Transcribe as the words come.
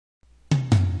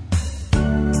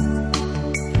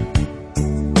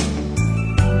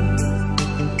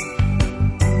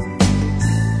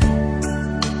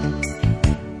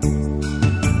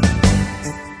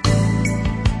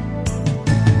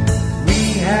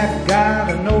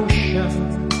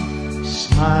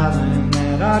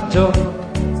our door.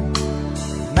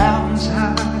 Mountains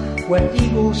high where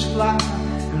eagles fly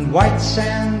and white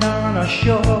sand on our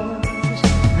shores.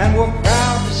 And we're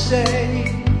proud to say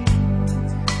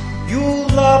you'll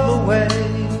love the way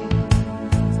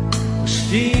we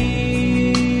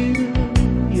steal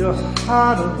your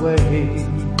heart away.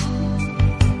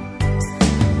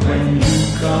 When you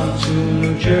come to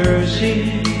New Jersey,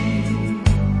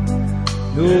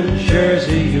 New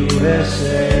Jersey,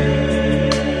 USA.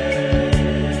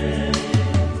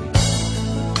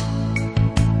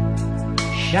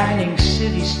 Shining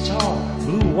cities tall,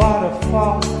 blue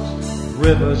waterfalls,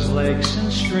 rivers, lakes,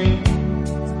 and streams.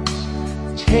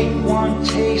 Take one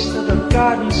taste of the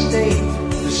Garden State,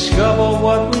 discover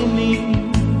what we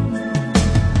mean.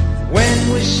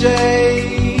 When we say,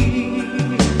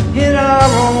 in our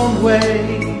own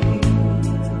way,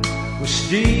 we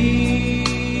steal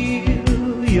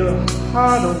your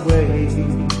heart away.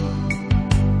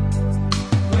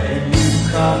 When you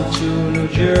come to New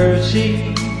Jersey,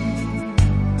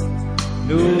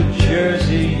 New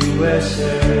Jersey,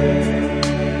 USA.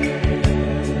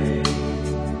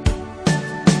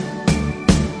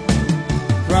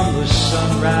 From the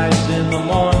sunrise in the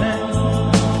morning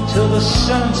till the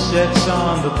sun sets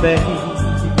on the bay,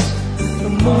 the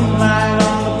moonlight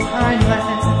on the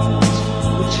pinelands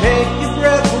will take your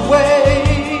breath away.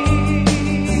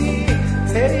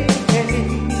 Hey, hey.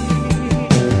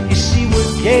 You see what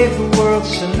gave the world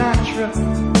Sinatra,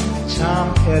 Tom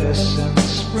Edison,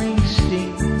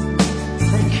 Springsteen.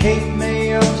 From Cape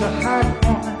May up to High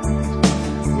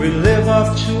Point, we live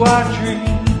up to our dreams.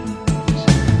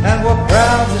 And we're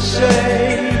proud to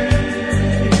say,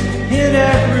 in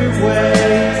every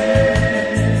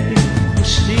way, we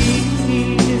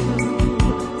steal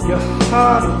your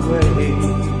heart away.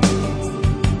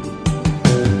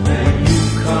 When you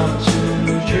come to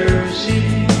New Jersey,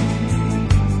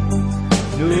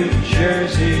 New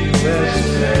Jersey,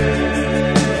 USA.